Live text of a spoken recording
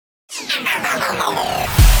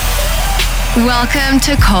Welcome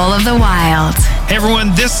to Call of the Wild. Hey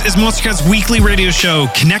everyone, this is Monstercat's weekly radio show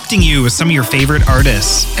connecting you with some of your favorite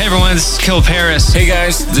artists. Hey everyone, this is Kill Paris. Hey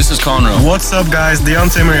guys, this is Conroe. What's up guys,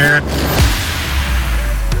 Deontay here.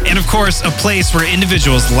 And of course, a place where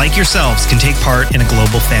individuals like yourselves can take part in a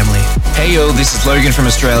global family. Hey yo, this is Logan from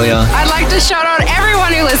Australia. I'd like to shout out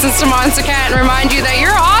everyone who listens to Monstercat and remind you that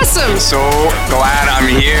you're awesome. So glad I'm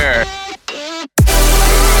here.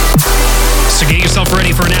 So get yourself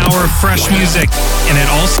ready for an hour of fresh music, and it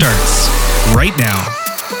all starts right now.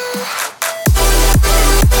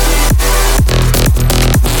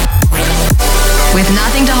 With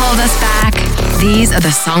nothing to hold us back, these are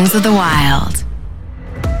the songs of the wild.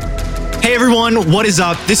 Hey everyone, what is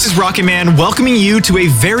up? This is Rocket Man welcoming you to a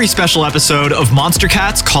very special episode of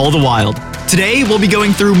Monstercat's Call of the Wild. Today, we'll be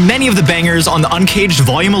going through many of the bangers on the Uncaged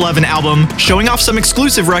Volume 11 album, showing off some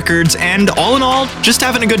exclusive records, and all in all, just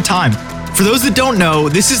having a good time. For those that don't know,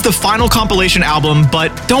 this is the final compilation album, but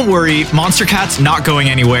don't worry, Monstercat's not going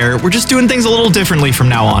anywhere. We're just doing things a little differently from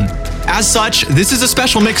now on. As such, this is a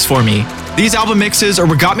special mix for me. These album mixes are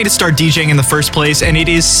what got me to start DJing in the first place, and it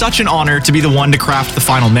is such an honor to be the one to craft the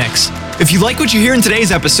final mix. If you like what you hear in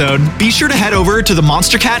today's episode, be sure to head over to the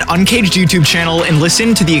Monstercat Uncaged YouTube channel and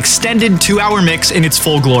listen to the extended 2-hour mix in its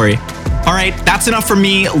full glory. Alright, that's enough from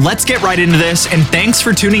me, let's get right into this, and thanks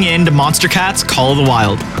for tuning in to Monstercat's Call of the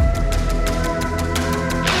Wild.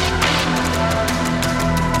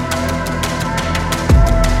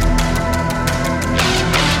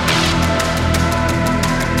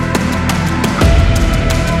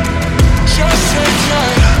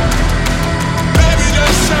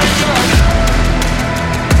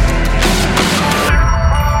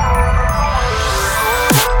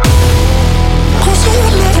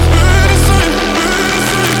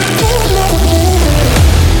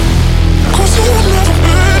 Cause I will never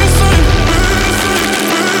be the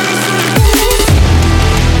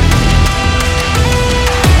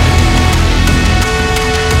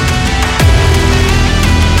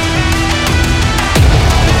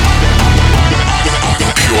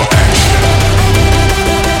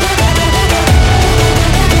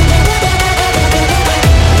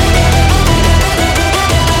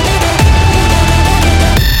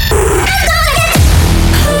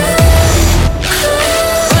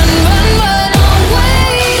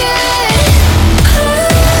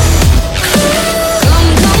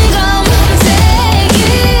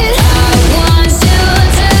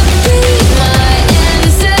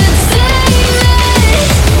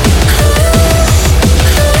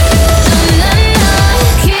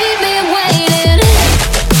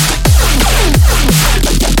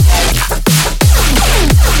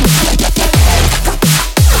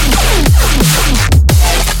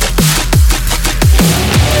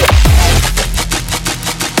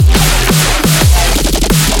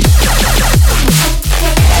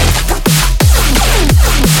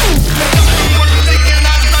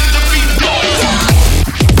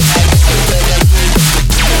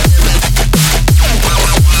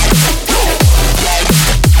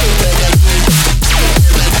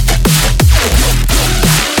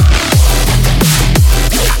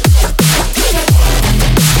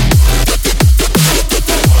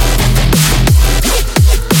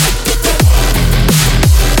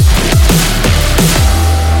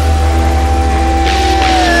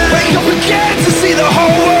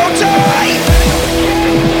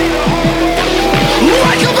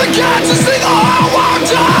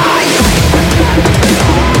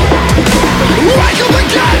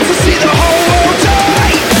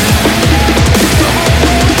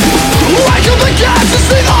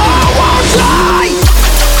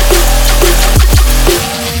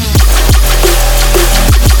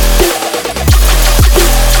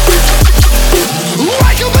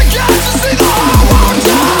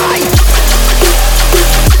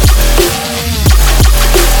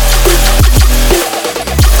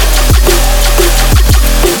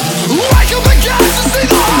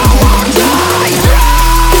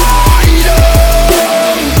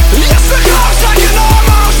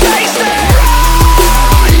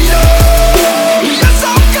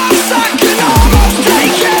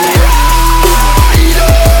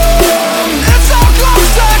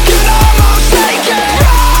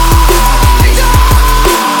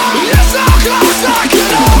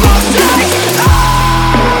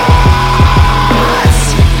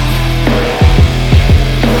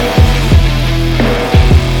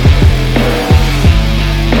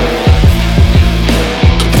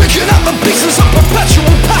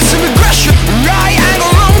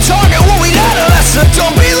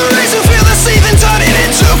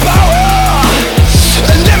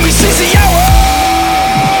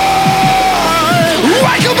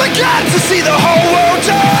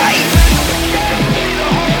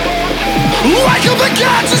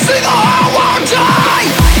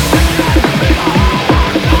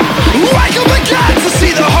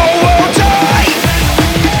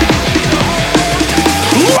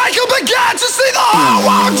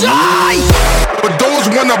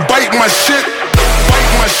shit,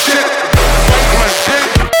 bite my shit, bite my shit.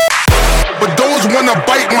 But those wanna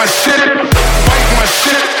bite my shit, bite my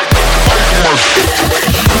shit, bite my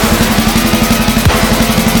shit.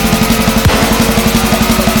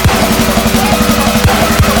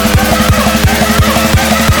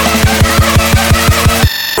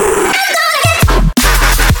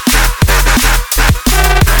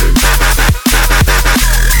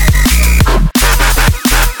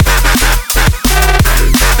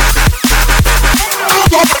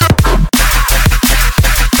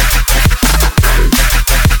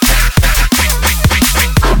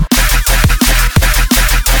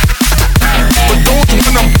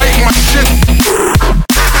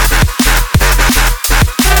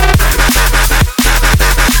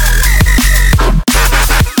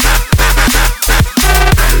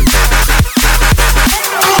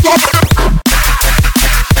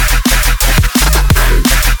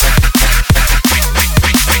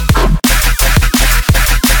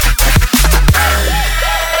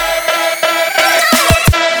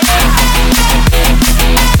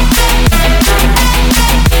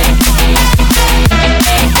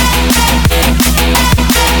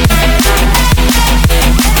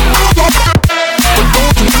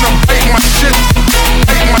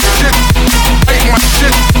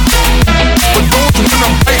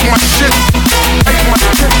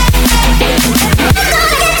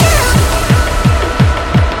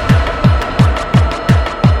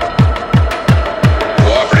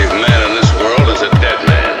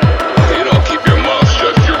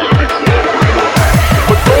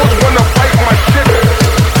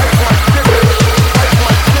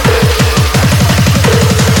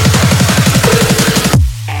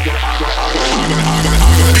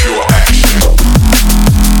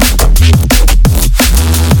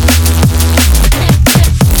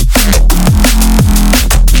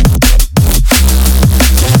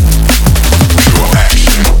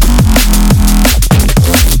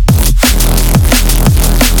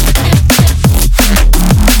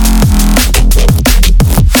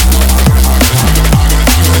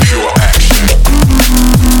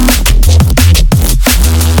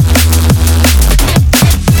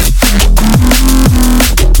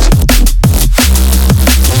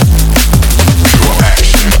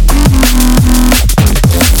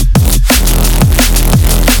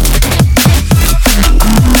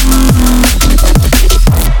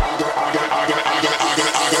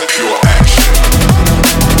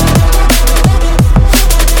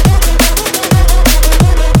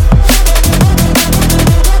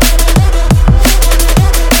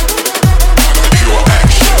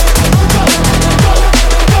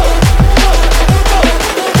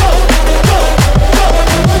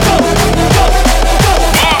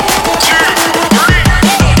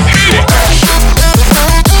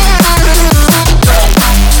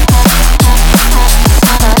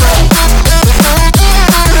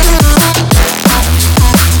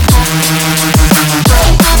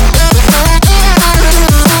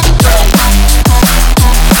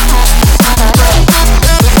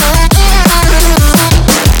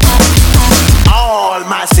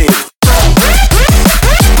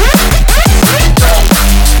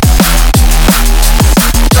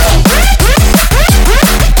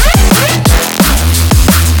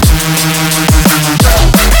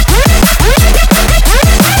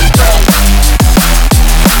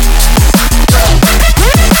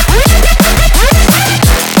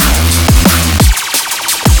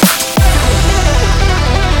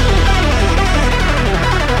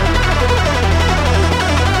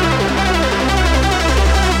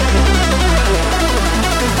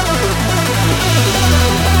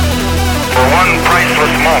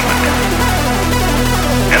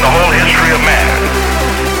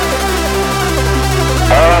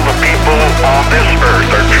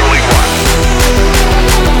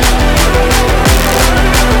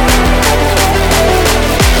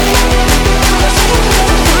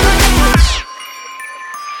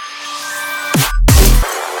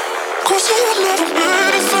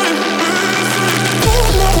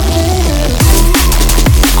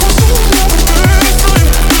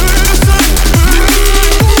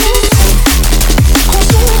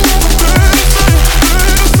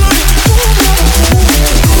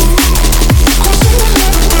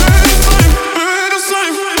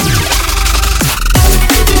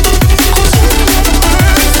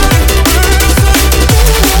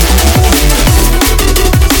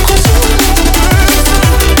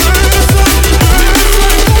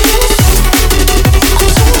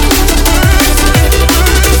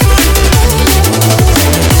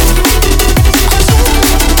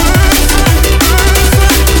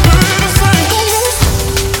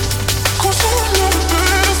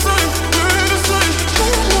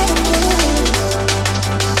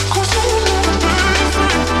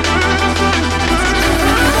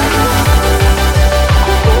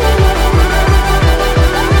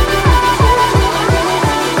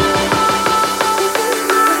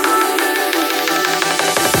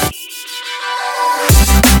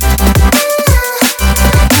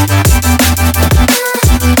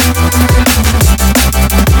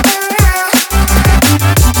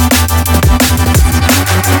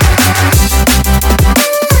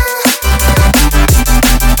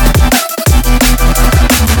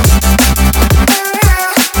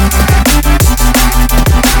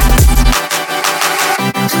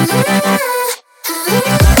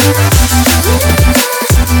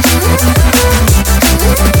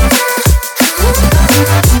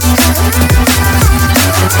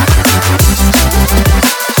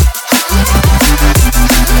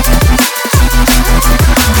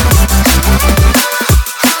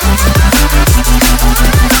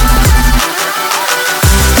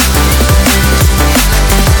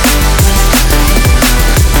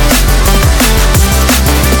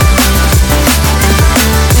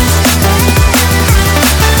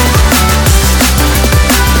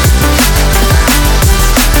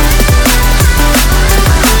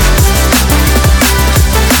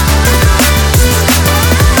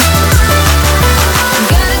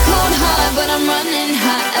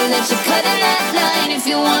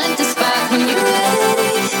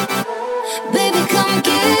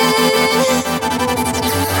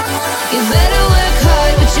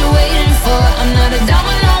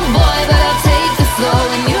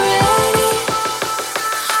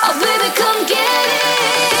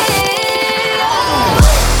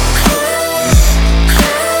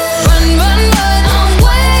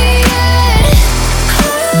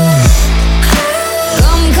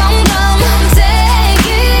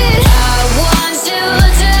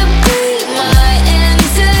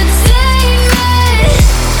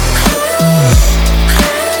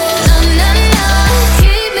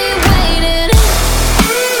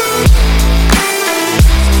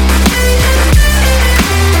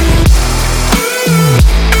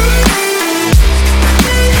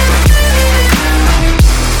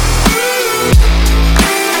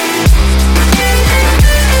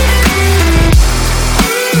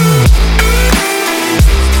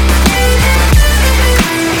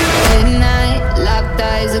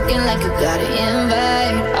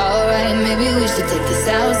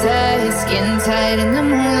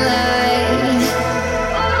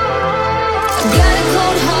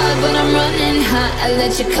 I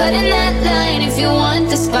let you cut in that line if you want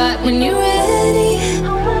the spot. When you're ready,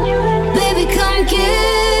 baby, come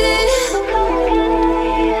get it.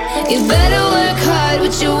 You better work hard,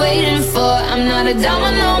 what you waiting for? I'm not a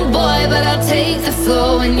domino boy, but I'll take the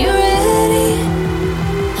floor. When you're ready,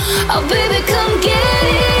 oh baby, come get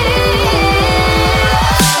it.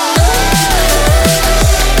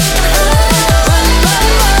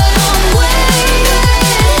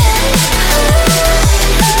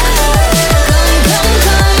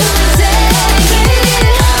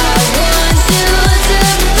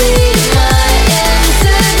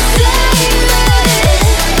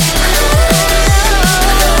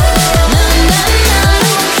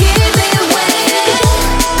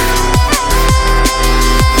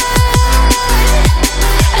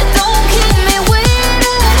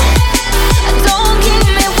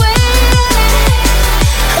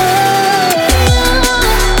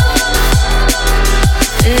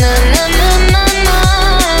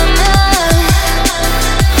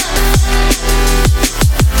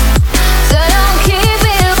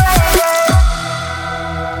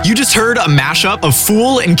 Heard a mashup of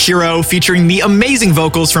Fool and Kiro featuring the amazing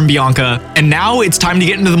vocals from Bianca, and now it's time to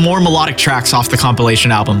get into the more melodic tracks off the compilation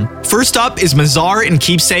album. First up is Mazar and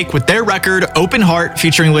Keepsake with their record Open Heart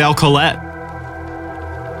featuring Léal Colette.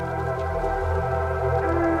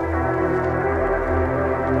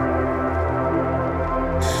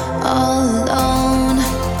 All alone,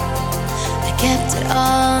 I kept it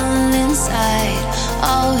all inside,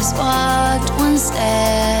 always walked one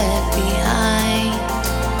step behind.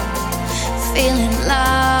 Feeling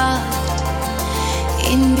lost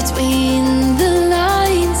in between the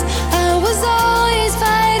lines. I was always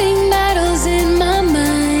fighting battles in my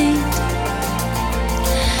mind.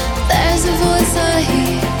 There's a voice I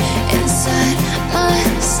hear inside my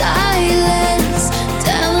silence,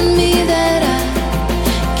 telling me that I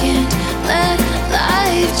can't let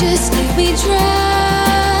life just leave me dry.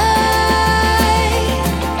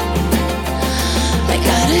 I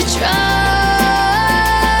gotta try.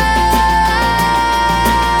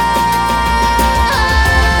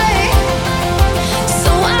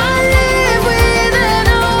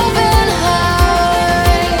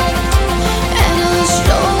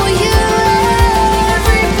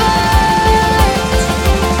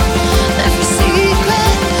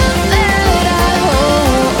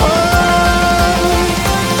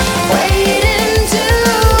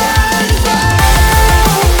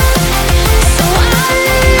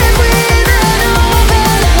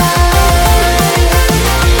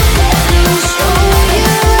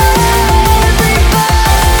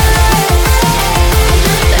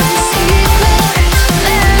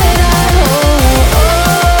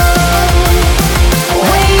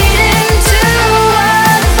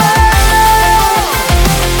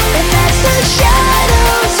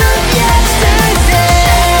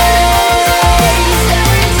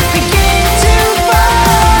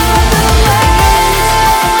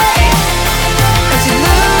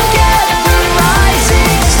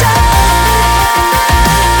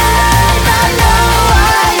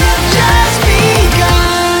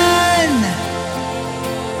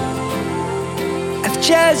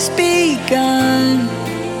 Just begun.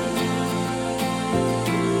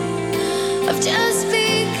 I've just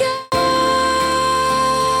begun.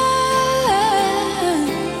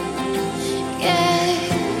 Yeah.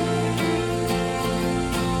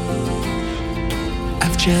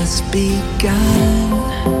 I've just begun.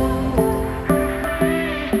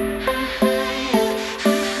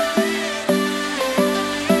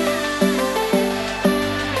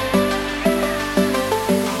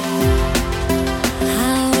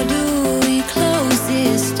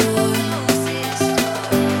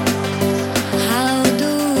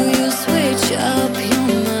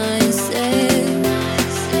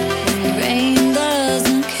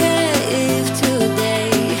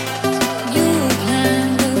 Today you plan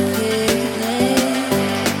to pick me.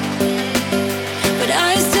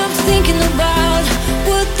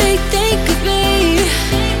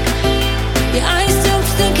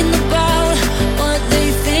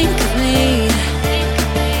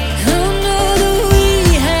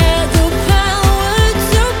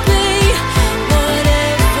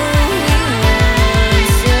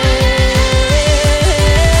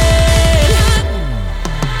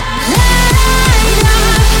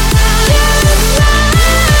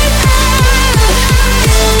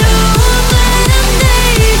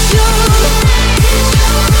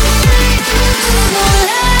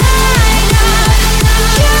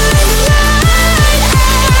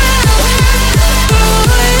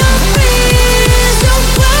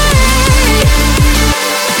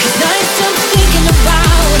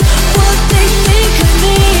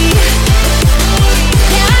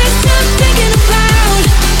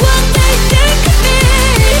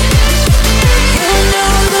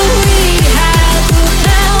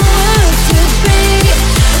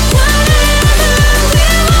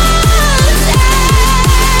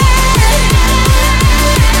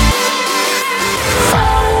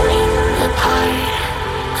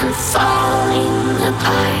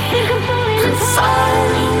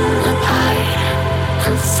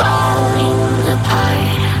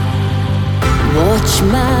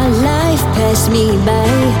 watch my life pass me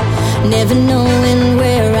by, never knowing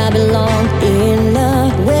where I belong in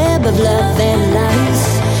the web of love and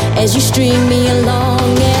lies. As you string me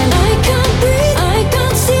along, and I can't breathe, I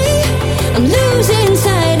can't see, I'm losing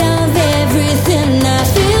sight of everything. I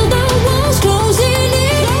feel the walls closing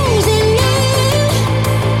in, closing in.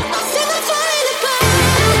 I think I'm falling apart.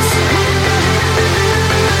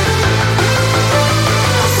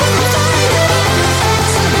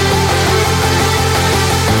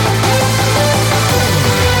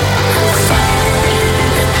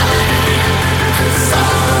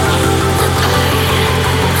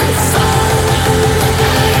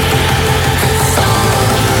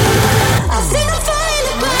 I think I'm falling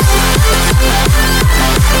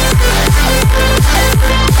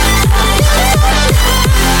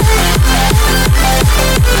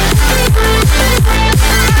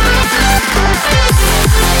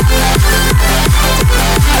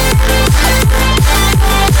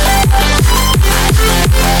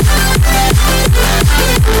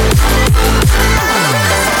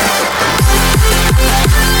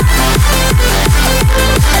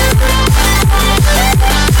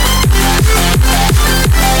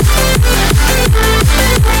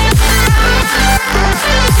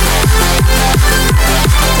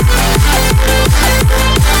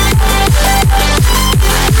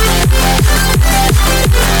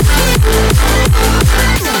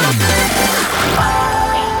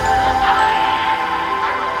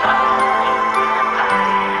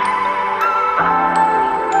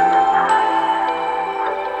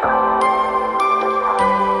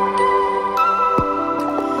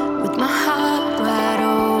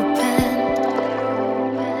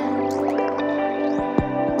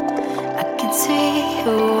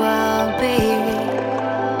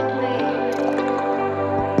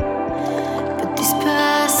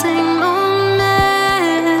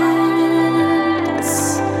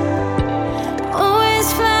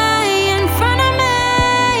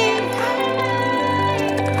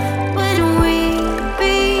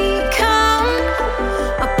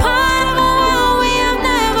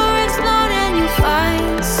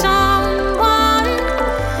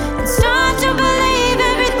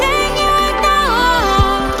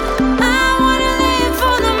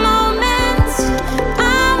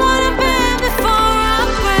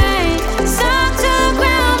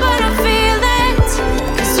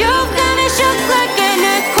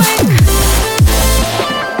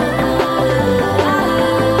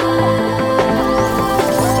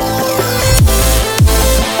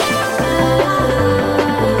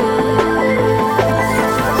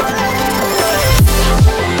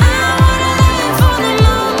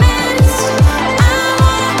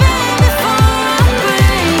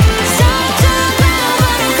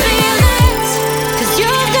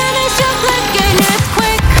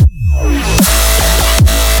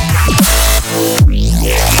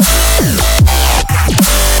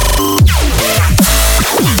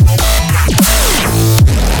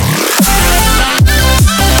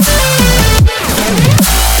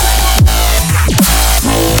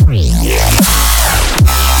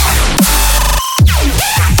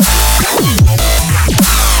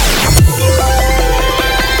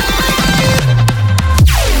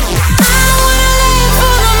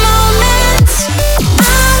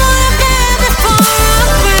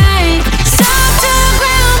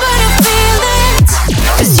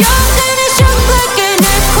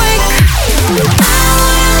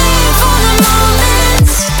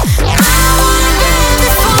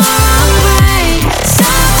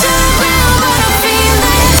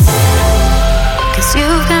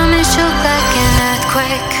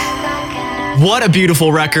What a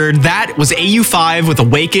beautiful record. That was AU5 with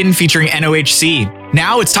Awaken featuring NOHC.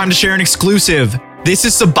 Now it's time to share an exclusive. This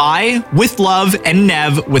is Sabai with Love and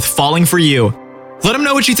Nev with Falling For You. Let them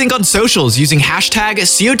know what you think on socials using hashtag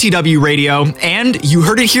COTW Radio, and you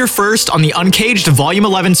heard it here first on the Uncaged Volume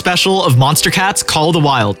 11 special of Monstercat's Call of the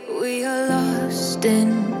Wild. We are lost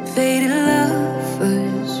in faded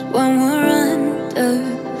lovers when we're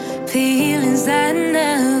under feelings that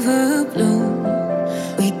never bloom.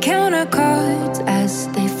 We count our cards as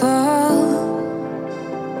they fall.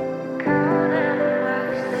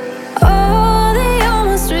 Oh, they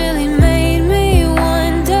almost really made me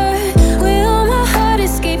wonder, will my heart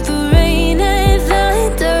escape the rain and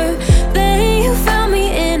thunder? Then you found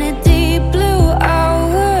me in a deep blue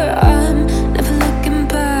hour, I'm never looking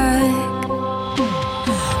back.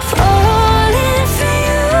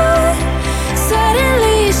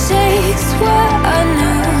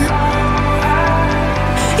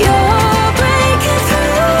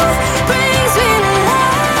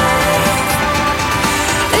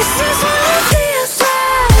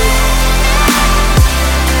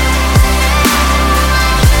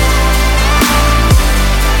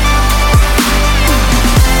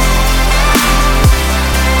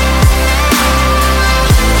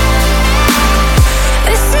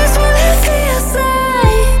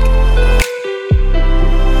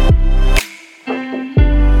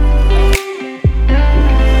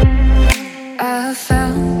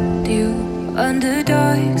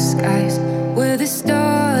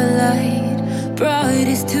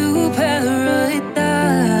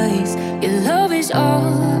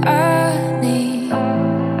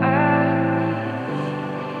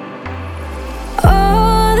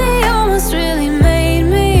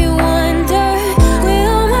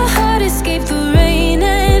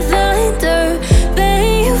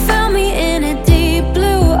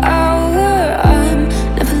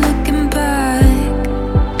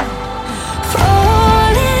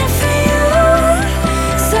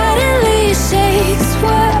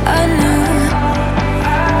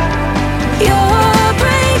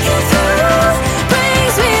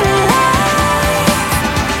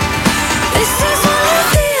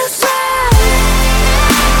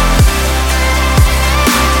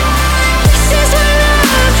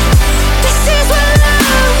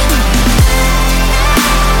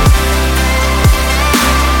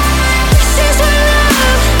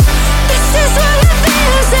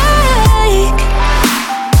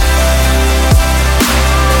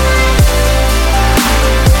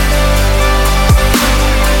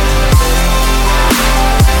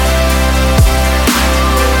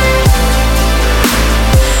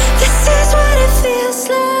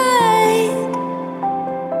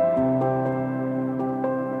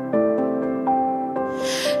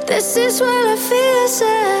 while I feel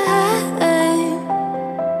sad.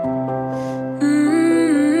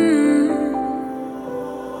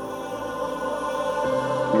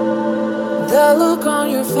 The look on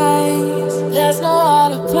your face, there's no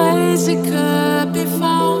other place it could be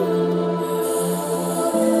found.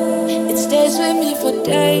 It stays with me for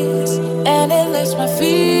days, and it lifts my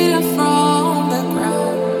feet up from the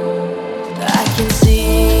ground. I can see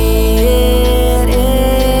it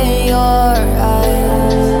in your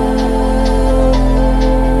eyes.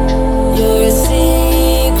 You're a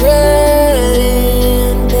secret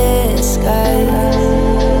in disguise.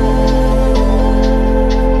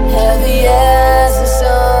 Heavy as the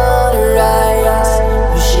sunrise,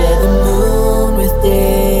 we share the moon with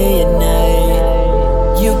day and night.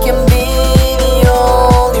 You can be the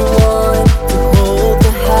only one to hold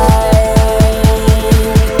the high.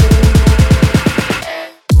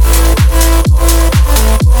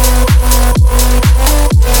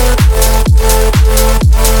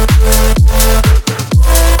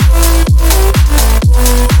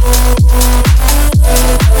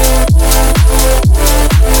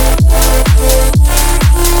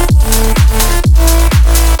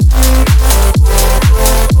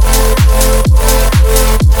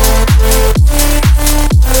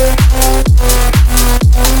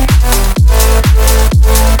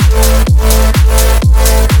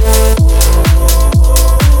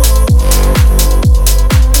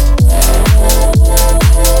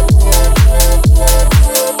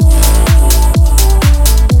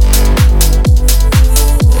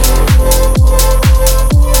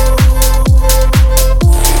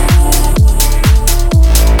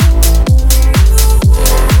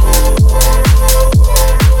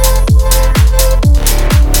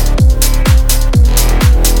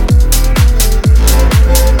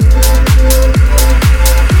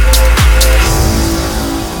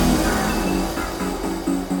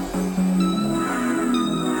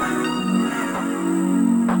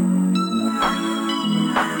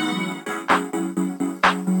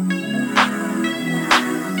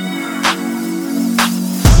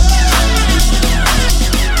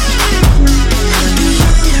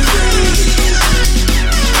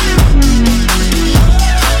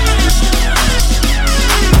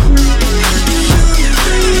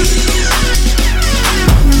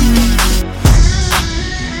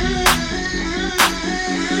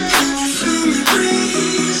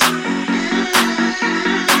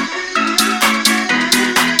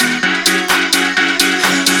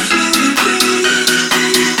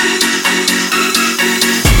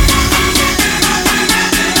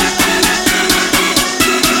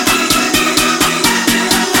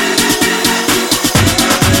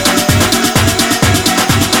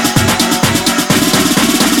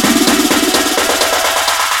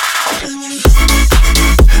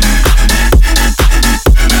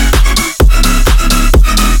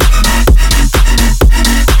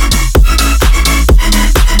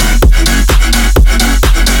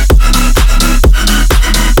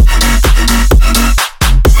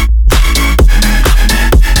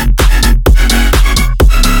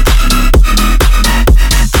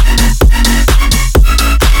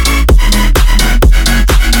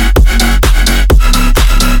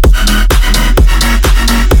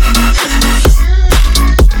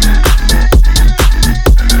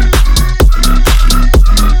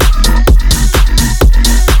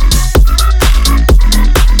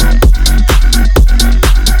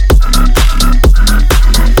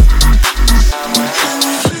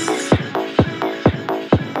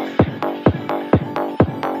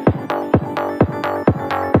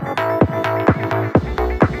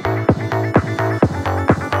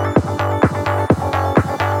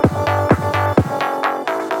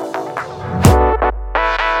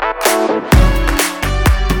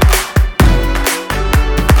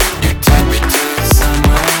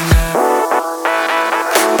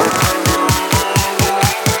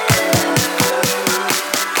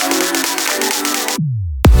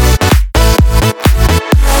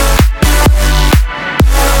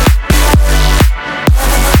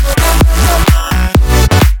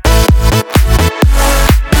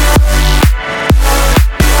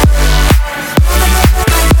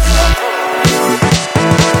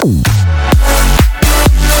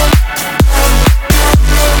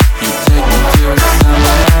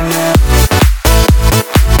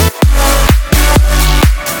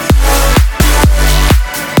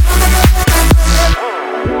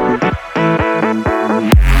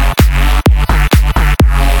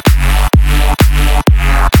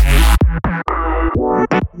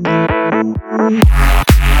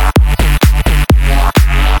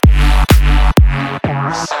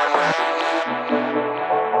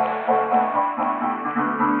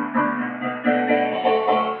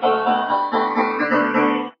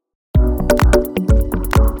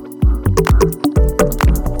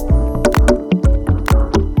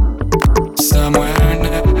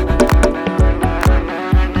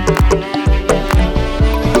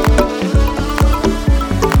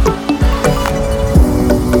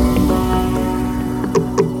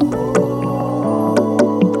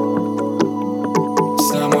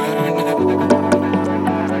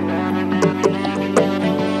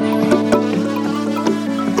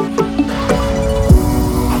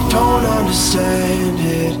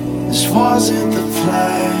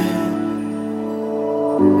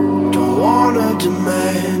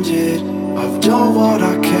 demand it. I've done what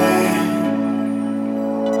I can,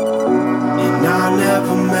 and I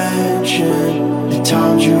never mentioned the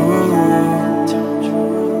times you were rude,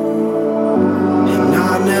 and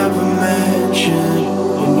I never mentioned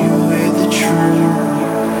when you heard the truth.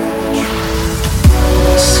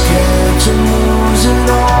 Scared to lose it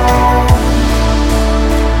all,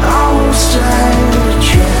 I won't stand a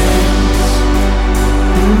chance,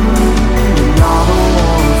 and I don't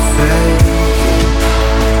wanna fake it.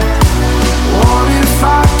 What if I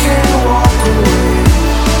can't walk away?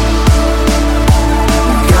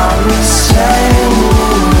 You got me saying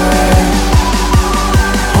away,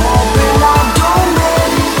 hoping I don't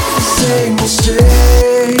make the same mistake.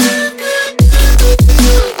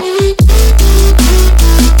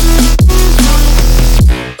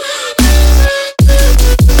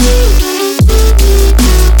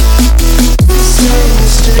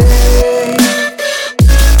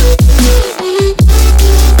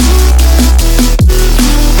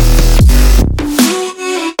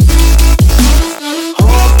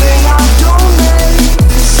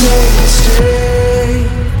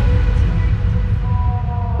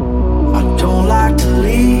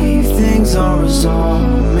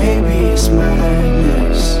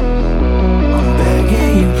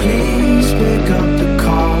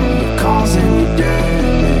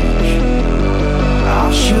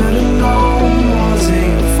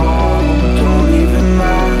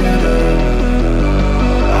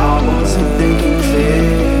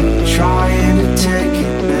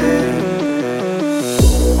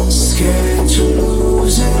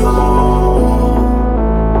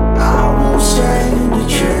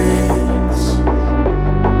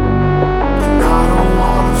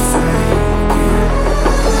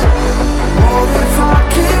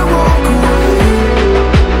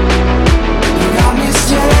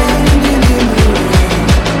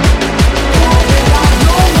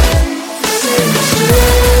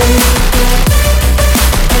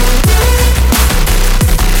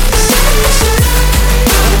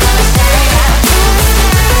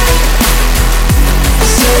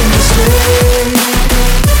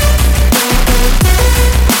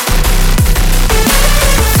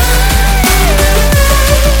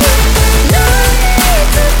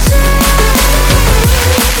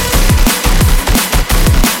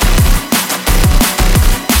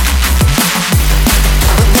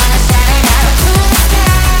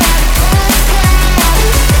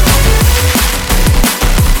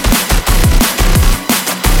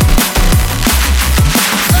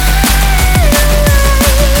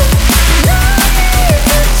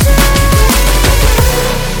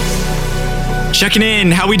 Checking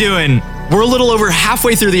in, how we doing? We're a little over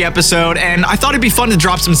halfway through the episode, and I thought it'd be fun to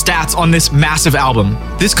drop some stats on this massive album.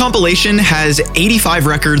 This compilation has 85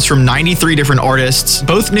 records from 93 different artists,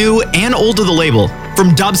 both new and old to the label.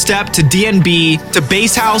 From dubstep to DnB to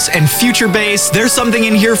bass house and future bass, there's something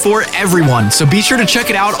in here for everyone, so be sure to check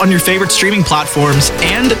it out on your favorite streaming platforms,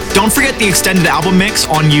 and don't forget the extended album mix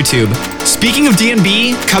on YouTube. Speaking of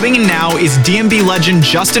DnB, coming in now is DnB legend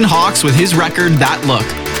Justin Hawks with his record That Look,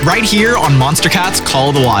 right here on Monstercat's Call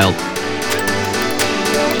of the Wild.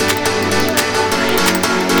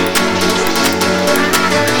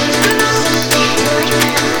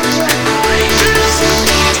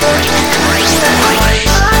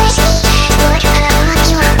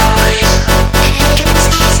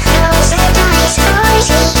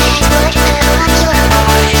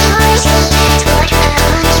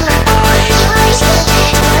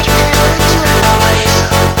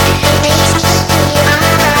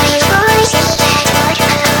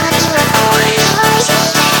 Voice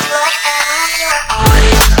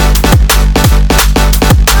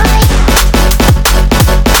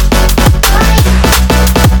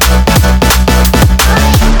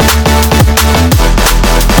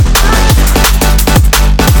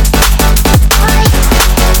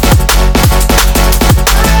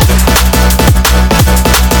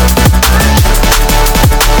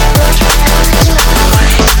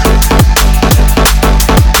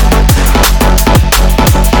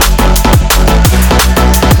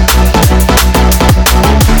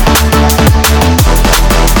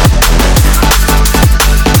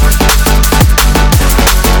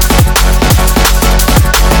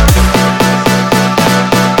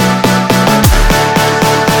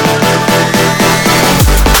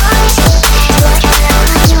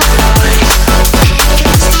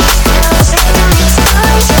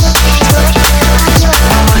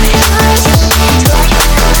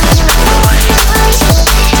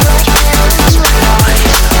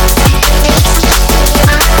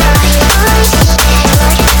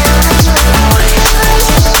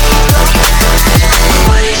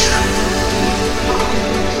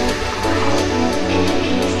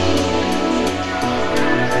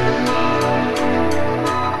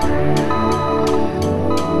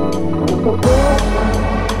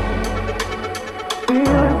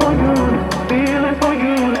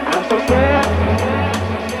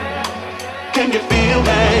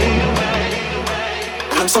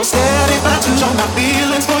so scared if I do show my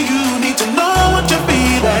feelings for you. Need to know what you're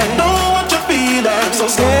feeling, know what you're feeling. I'm so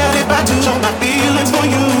scared if I do show my feelings for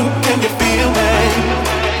you. Can you feel me?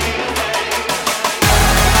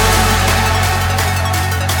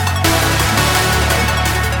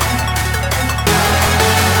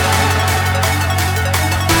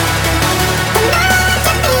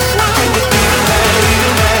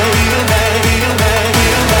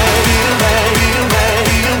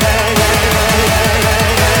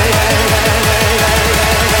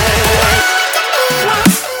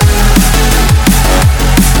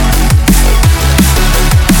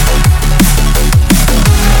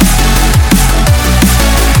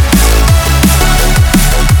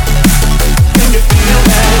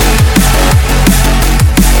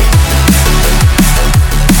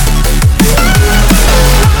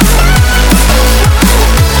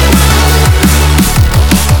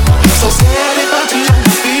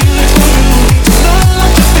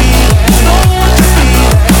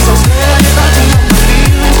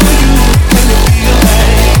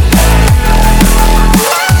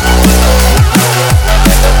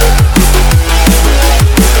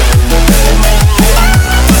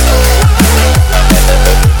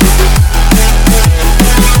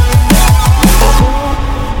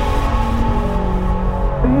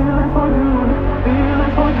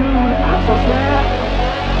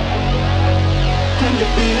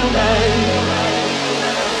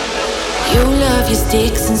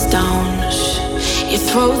 Sticks and stones, you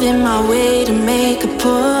throw them my way to make a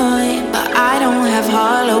point, but I don't have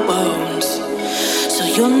hollow bones, so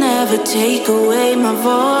you'll never take away my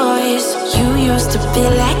voice. You used to be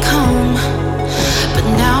like home, but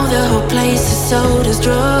now the whole place is so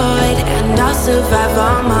destroyed, and I'll survive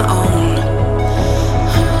on my own.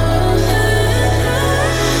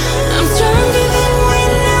 I'm stronger than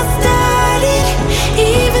when I started,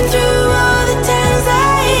 even through all the times I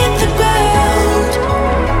hit the ground.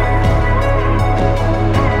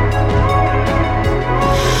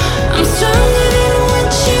 I'm stronger than what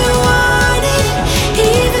you wanted,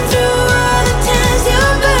 even through all the times you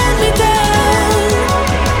burned me down.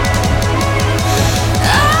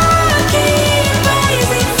 I keep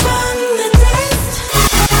rising from the dust.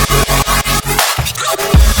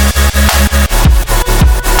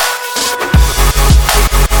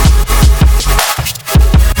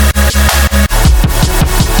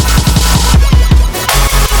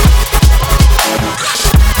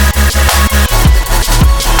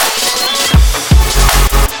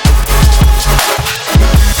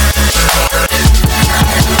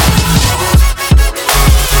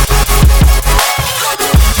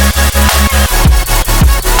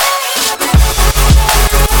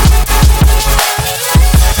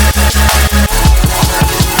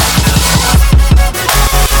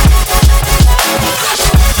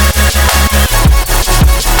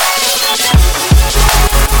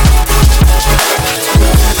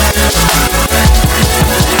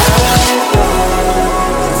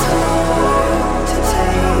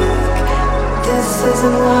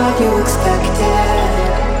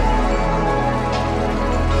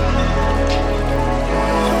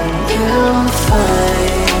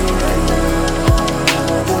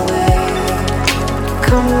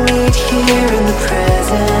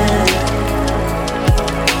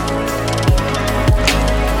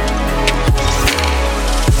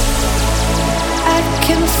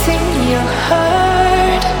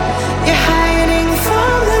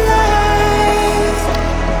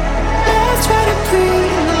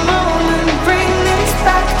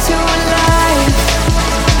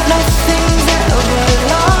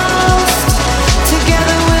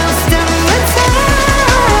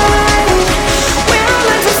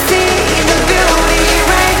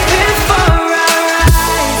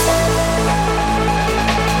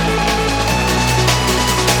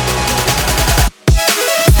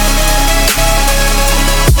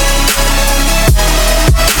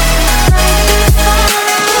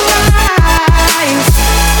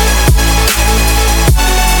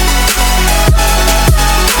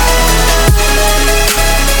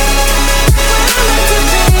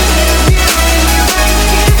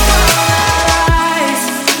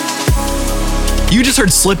 You just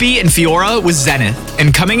heard Slippy and Fiora with Zenith,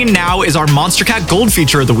 and coming in now is our Monstercat Gold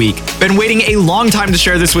feature of the week. Been waiting a long time to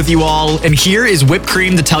share this with you all, and here is Whipped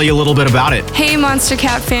Cream to tell you a little bit about it. Hey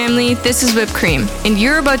Monstercat family, this is Whipped Cream, and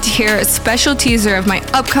you're about to hear a special teaser of my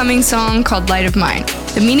upcoming song called Light of Mine.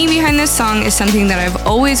 The meaning behind this song is something that I've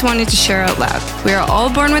always wanted to share out loud. We are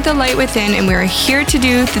all born with a light within, and we are here to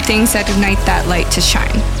do the things that ignite that light to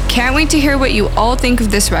shine. Can't wait to hear what you all think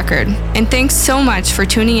of this record. And thanks so much for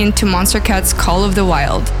tuning in to Monstercat's Call of the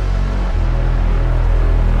Wild.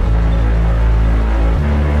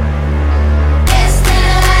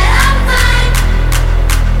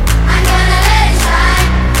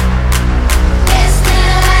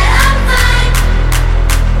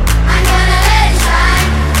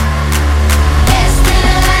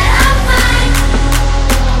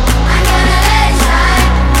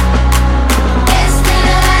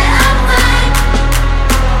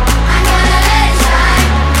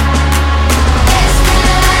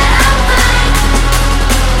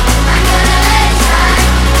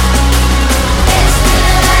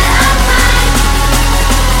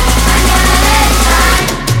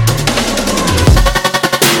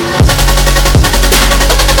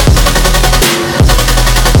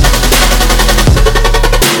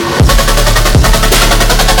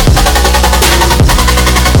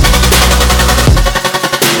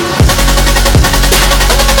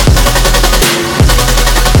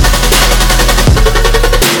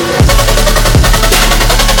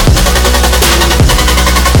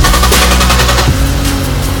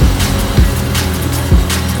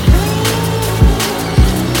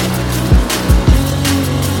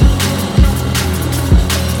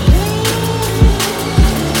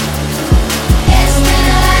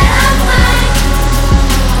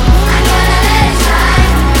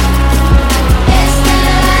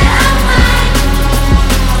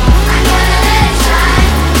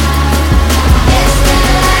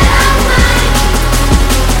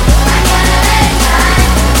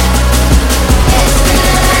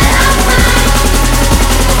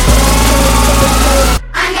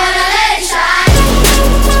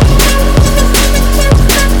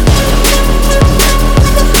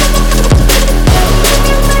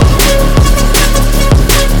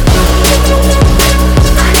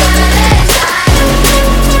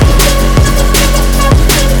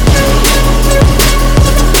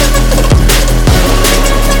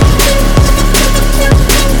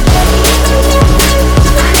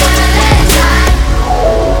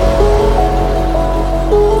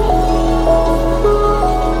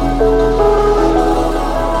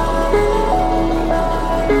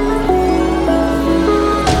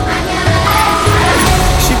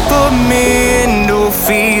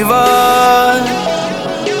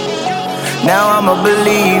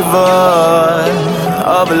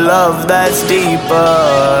 a love that's deeper.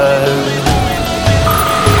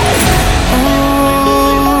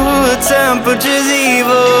 Ooh, temperature's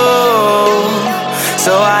evil,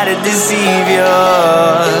 so I to deceive you.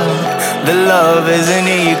 The love isn't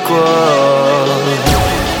equal.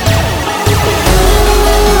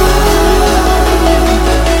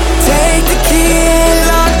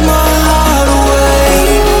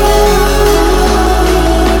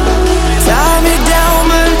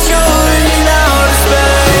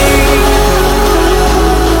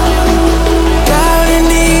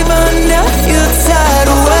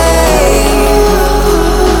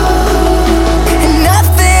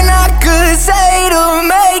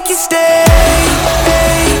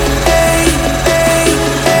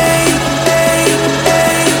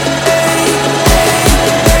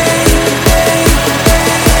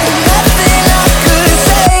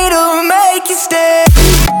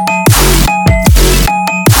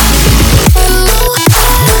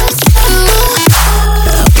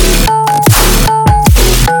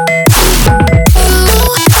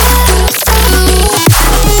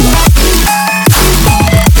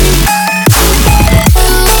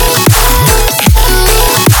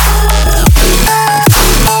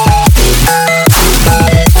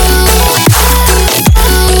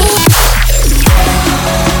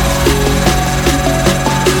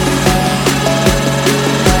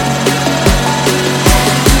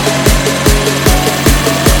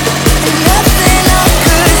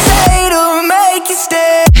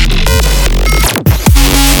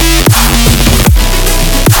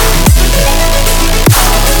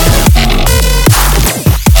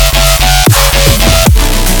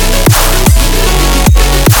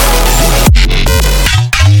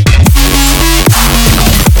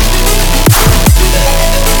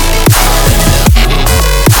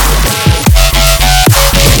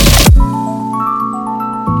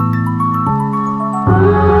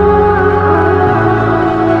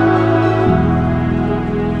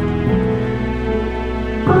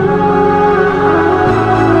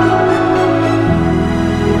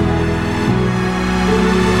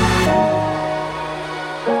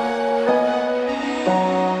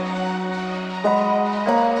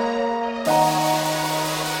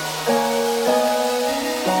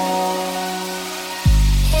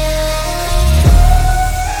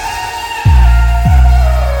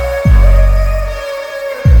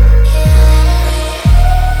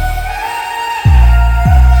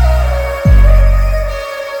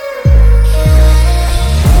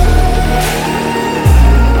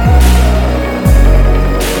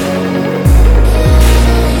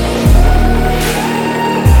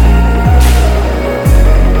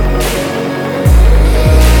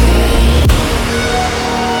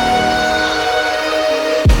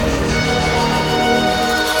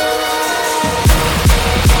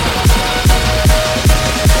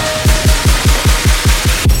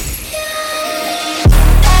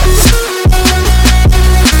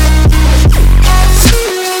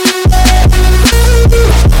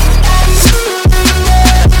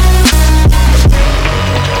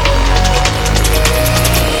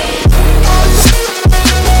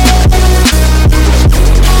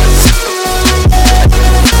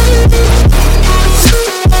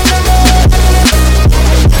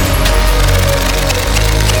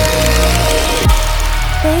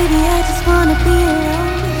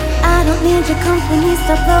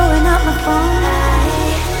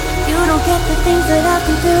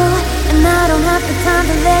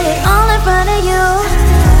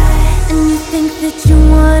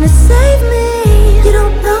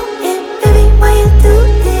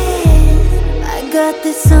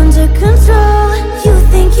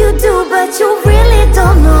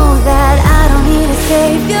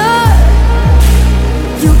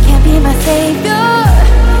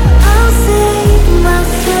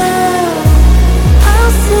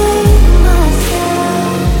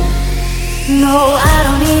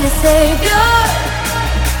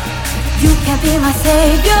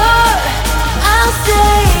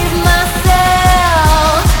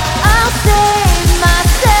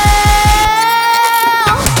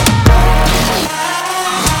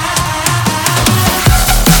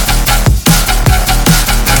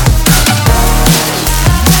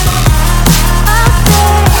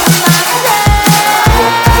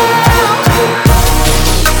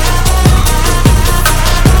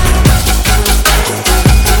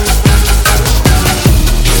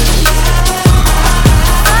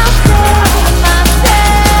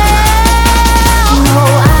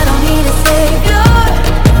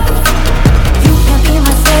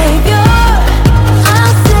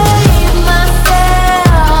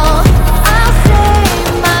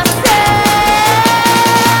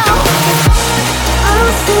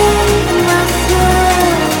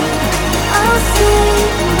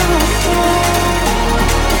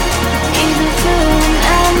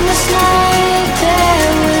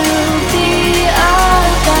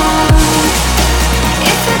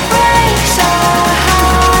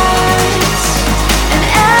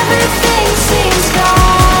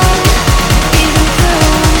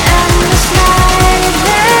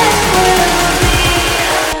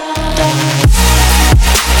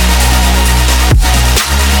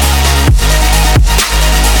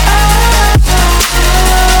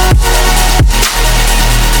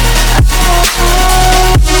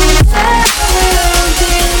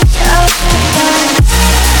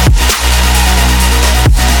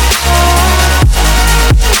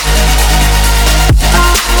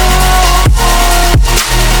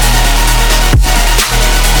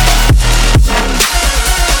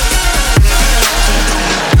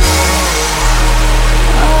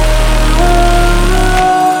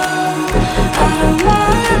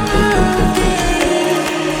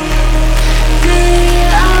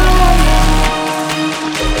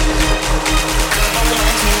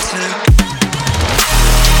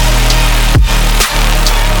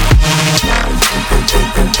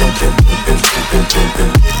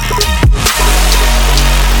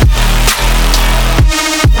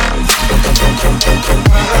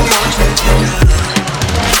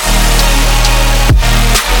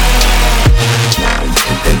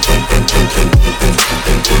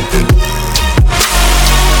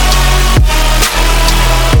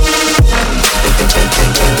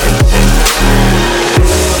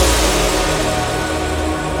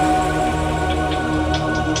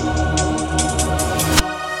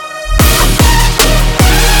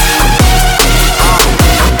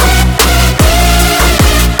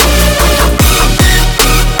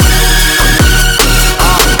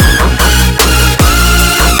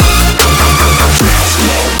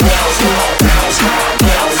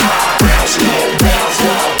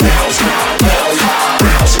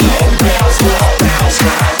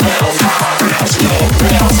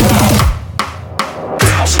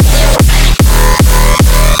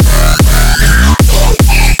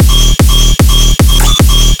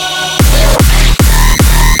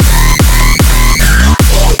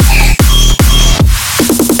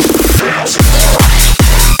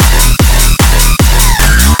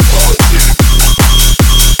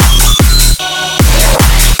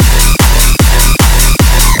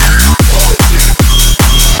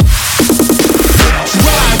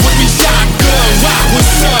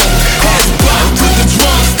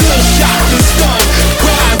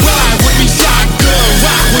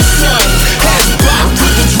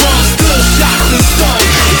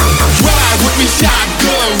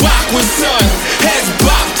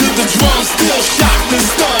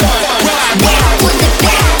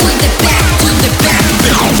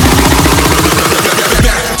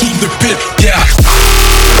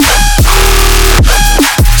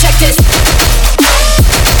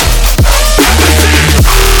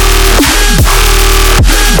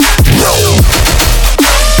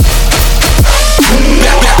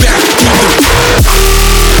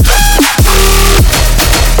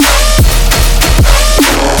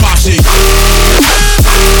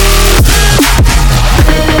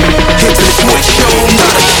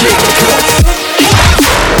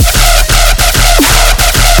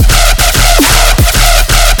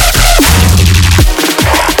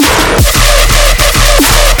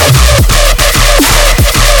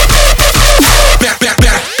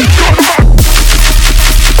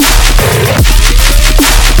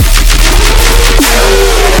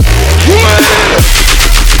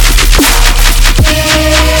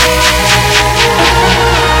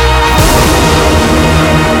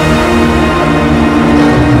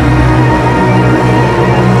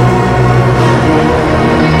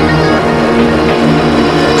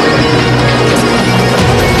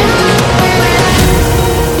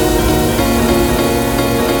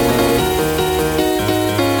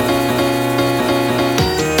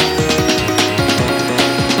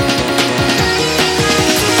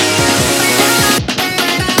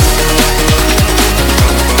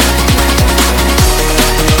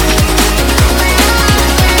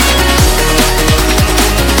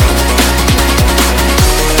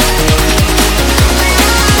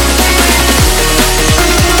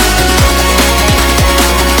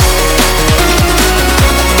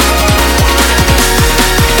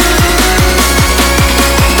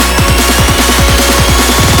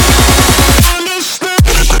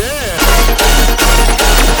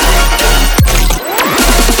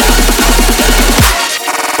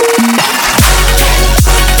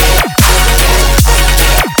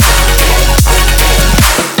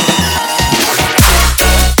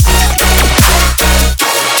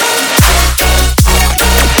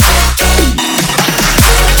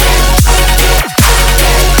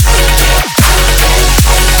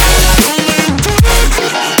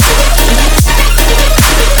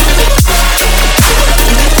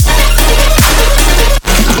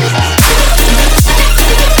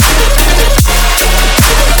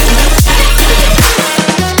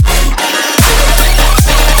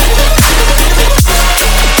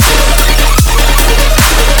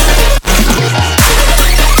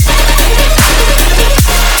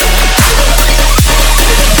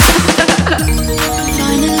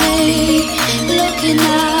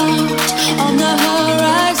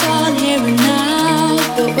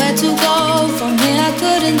 to go from here, I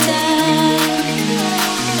couldn't tell.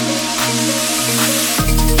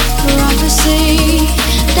 Prophecy,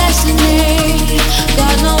 destiny,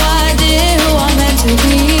 got no idea who I'm meant to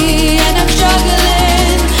be. And I'm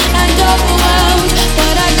struggling and overwhelmed,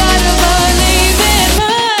 but I gotta believe in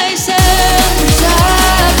myself. 'Cause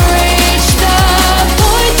I've reached the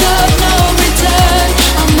point of no return.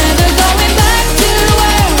 I'm never going back to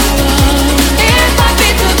where I was. It might be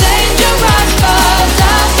too dangerous, but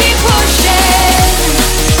I'll keep pushing.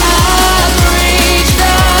 I've reached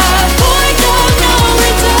the point of no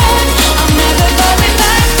return. I'm never going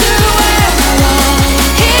back to where I was.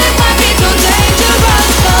 It might be too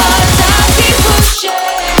dangerous, but I'll keep pushing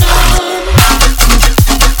on.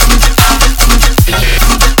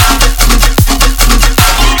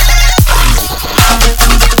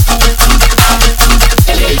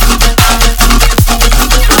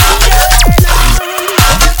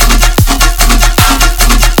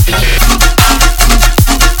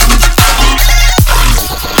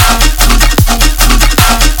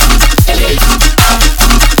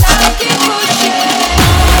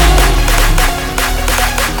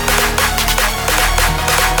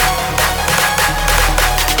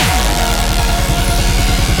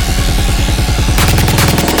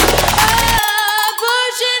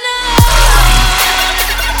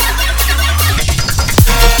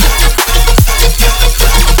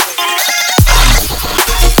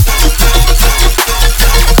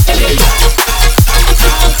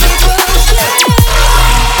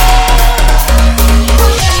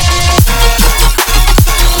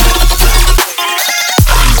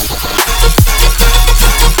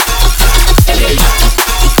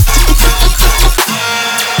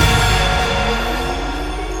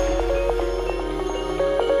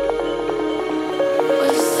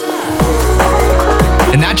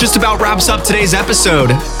 And that just about wraps up today's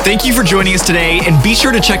episode. Thank you for joining us today, and be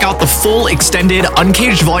sure to check out the full extended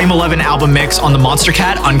Uncaged Volume 11 album mix on the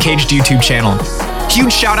Monstercat Uncaged YouTube channel.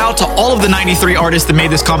 Huge shout out to all of the 93 artists that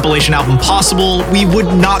made this compilation album possible. We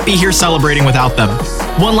would not be here celebrating without them.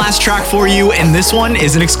 One last track for you, and this one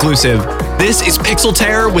is an exclusive. This is Pixel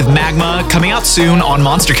Terror with Magma, coming out soon on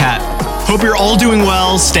Monstercat. Hope you're all doing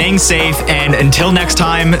well, staying safe, and until next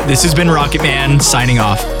time, this has been Rocket Man signing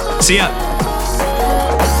off. See ya.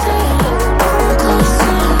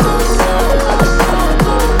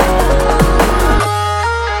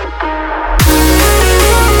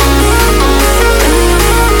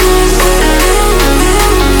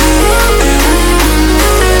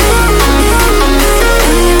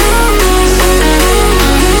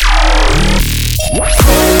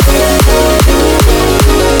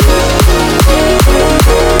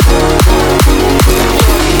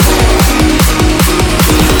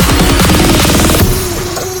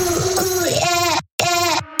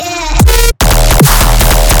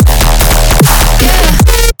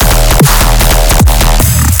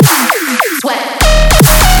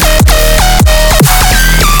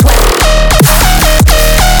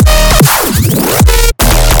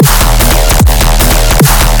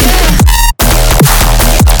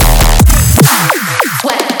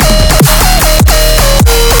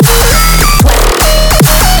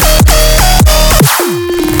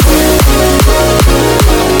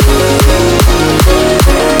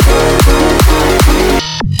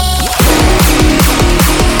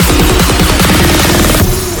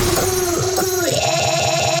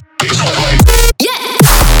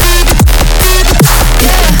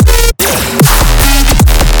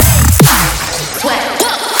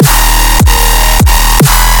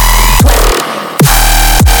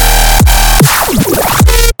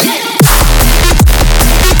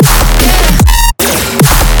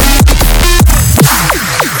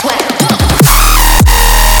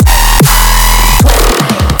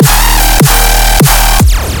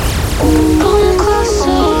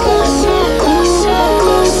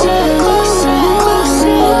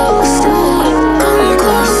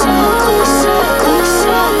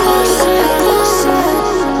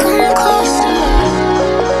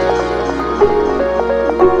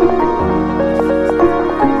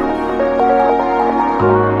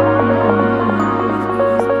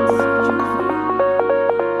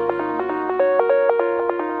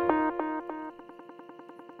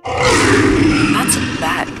 That's a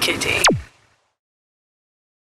bad kitty.